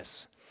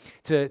famous,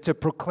 to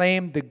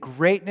proclaim the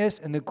greatness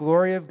and the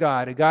glory of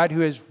God, a God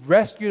who has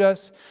rescued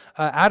us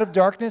out of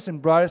darkness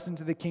and brought us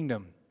into the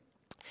kingdom.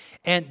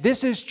 And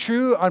this is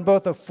true on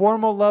both a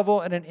formal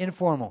level and an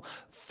informal.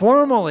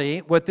 Formally,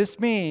 what this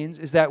means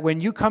is that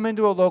when you come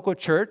into a local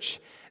church,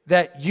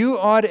 that you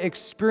ought to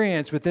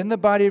experience within the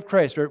body of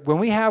Christ, right, when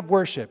we have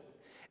worship,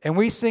 and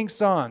we sing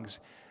songs,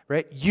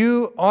 right?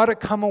 You ought to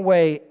come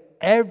away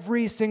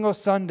every single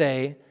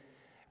Sunday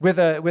with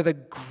a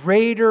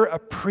greater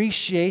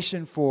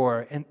appreciation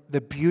for and the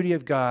beauty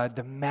of God,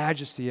 the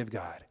majesty of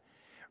God,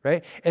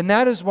 right? And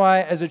that is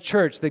why, as a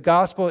church, the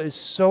gospel is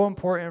so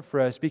important for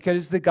us, because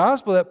it's the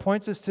gospel that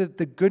points us to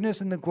the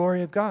goodness and the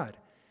glory of God,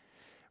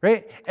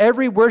 right?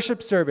 Every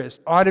worship service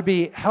ought to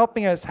be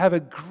helping us have a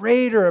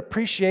greater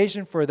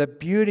appreciation for the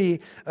beauty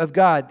of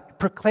God,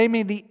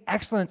 proclaiming the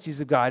excellencies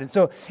of God. And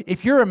so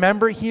if you're a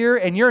member here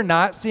and you're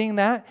not seeing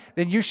that,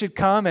 then you should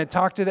come and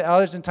talk to the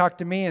elders and talk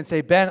to me and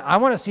say, Ben, I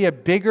want to see a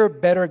bigger,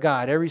 better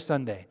God every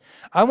Sunday.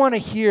 I want to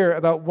hear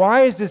about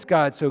why is this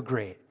God so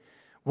great?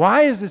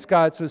 Why is this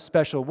God so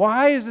special?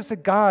 Why is this a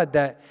God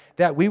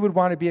that we would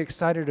want to be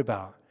excited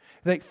about?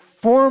 Like,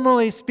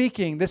 formally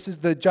speaking, this is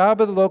the job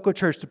of the local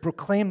church, to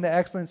proclaim the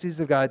excellencies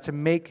of God, to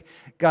make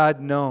God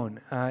known,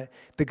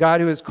 the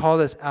God who has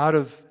called us out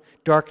of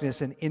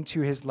darkness and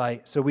into his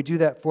light. So we do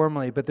that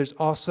formally, but there's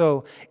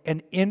also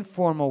an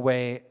informal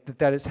way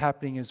that is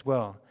happening as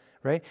well,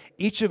 right?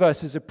 Each of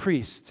us is a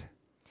priest.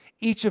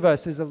 Each of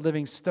us is a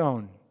living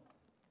stone.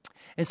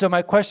 And so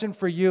my question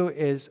for you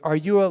is, are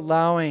you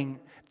allowing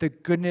the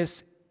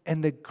goodness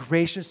and the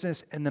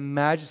graciousness and the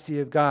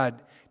majesty of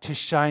God to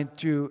shine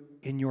through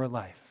in your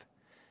life?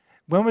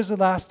 When was the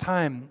last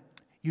time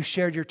you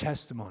shared your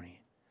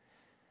testimony?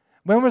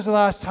 When was the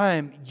last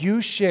time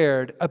you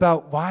shared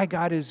about why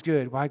God is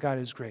good, why God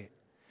is great?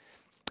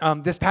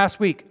 This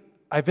past week,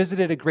 I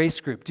visited a grace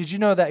group. Did you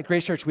know that at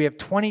Grace Church we have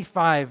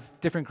 25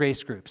 different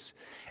grace groups?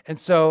 And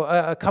so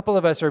a couple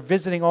of us are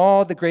visiting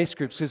all the grace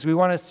groups because we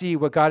want to see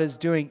what God is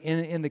doing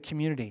in the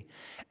community.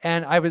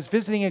 And I was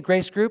visiting a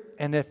grace group,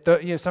 and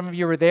if some of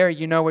you were there,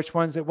 you know which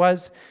ones it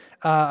was.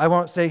 I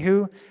won't say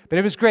who, but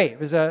it was great. It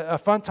was a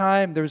fun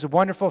time. There was a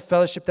wonderful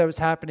fellowship that was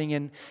happening,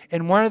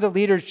 and one of the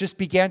leaders just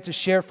began to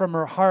share from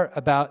her heart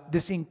about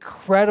this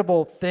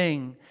incredible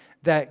thing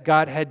that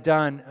God had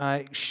done,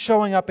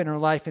 showing up in her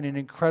life in an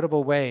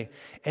incredible way.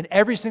 And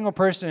every single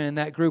person in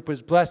that group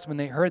was blessed when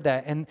they heard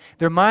that, and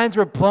their minds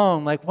were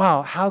blown, like,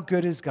 wow, how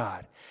good is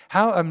God?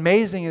 How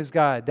amazing is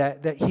God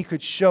that he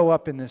could show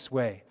up in this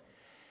way?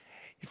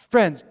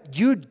 Friends,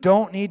 you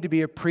don't need to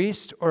be a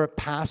priest or a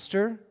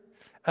pastor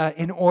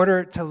in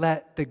order to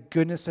let the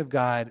goodness of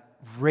God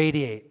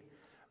radiate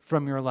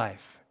from your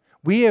life.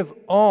 We have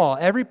all,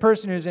 every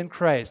person who's in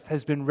Christ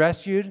has been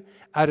rescued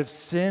out of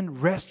sin,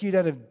 rescued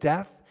out of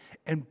death,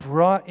 and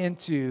brought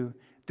into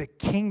the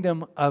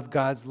kingdom of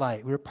God's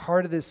light. We're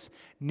part of this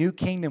new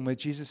kingdom with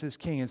Jesus as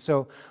King. And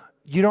so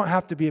you don't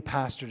have to be a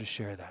pastor to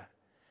share that.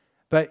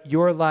 But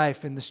your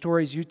life and the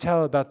stories you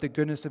tell about the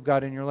goodness of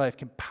God in your life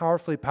can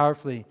powerfully,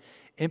 powerfully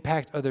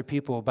impact other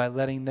people by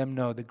letting them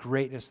know the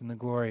greatness and the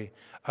glory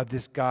of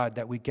this God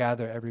that we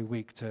gather every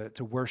week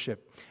to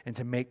worship and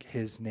to make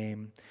his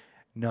name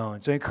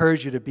known. So I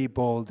encourage you to be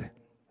bold.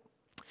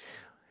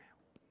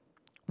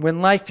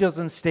 When life feels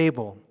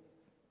unstable,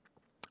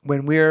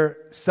 when we're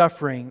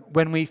suffering,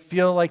 when we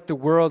feel like the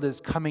world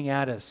is coming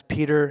at us,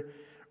 Peter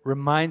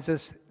reminds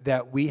us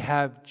that we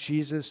have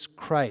Jesus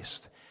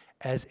Christ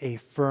as a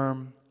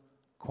firm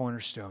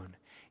cornerstone.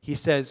 He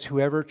says,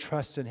 whoever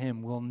trusts in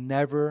him will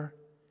never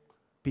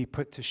be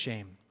put to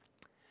shame.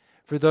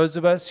 For those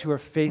of us who are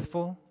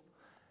faithful,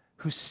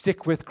 who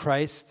stick with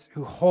Christ,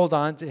 who hold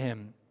on to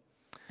him,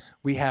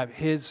 we have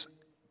his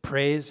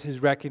praise,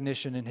 his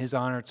recognition, and his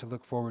honor to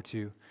look forward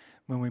to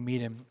when we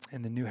meet him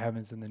in the new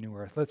heavens and the new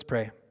earth. Let's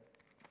pray.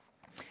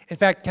 In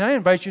fact, can I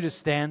invite you to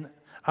stand?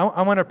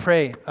 I want to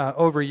pray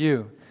over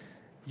you.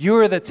 You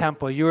are the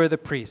temple. You are the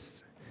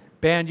priests.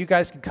 Band, you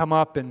guys can come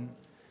up and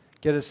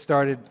get us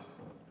started.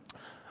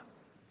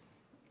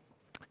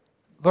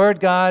 Lord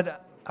God,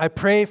 I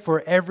pray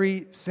for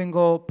every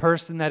single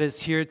person that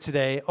is here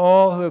today,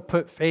 all who have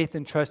put faith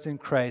and trust in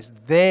Christ.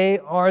 They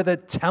are the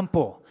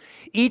temple.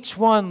 Each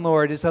one,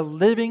 Lord, is a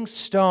living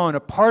stone, a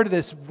part of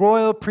this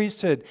royal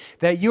priesthood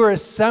that you are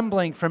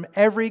assembling from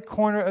every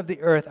corner of the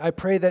earth. I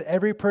pray that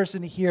every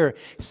person here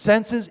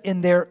senses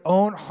in their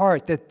own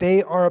heart that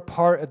they are a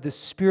part of the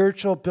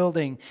spiritual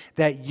building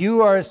that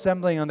you are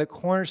assembling on the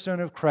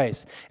cornerstone of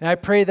Christ. And I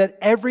pray that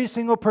every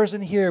single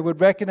person here would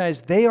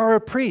recognize they are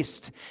a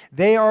priest.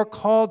 They are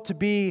called to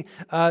be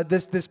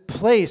this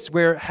place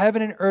where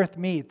heaven and earth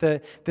meet,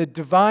 the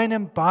divine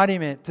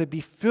embodiment, to be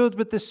filled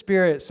with the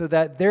Spirit so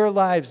that their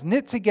lives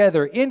knit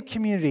together in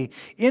community,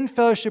 in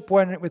fellowship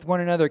with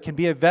one another, can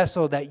be a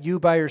vessel that you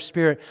by your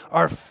Spirit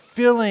are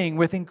filling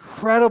with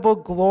incredible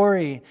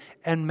glory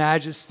and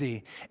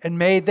majesty. And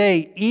may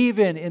they,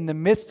 even in the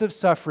midst of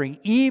suffering,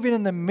 even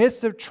in the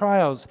midst of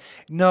trials,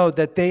 know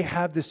that they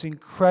have this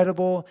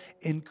incredible,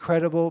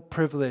 incredible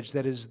privilege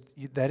that is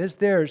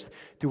theirs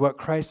through what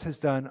Christ has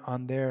done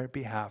on their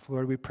behalf.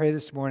 Lord, we pray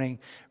this morning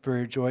for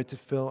your joy to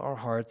fill our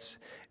hearts.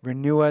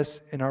 Renew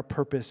us in our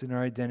purpose and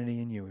our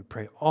identity in you. We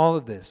pray all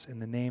of this in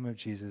the name of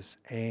Jesus.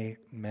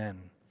 Amen.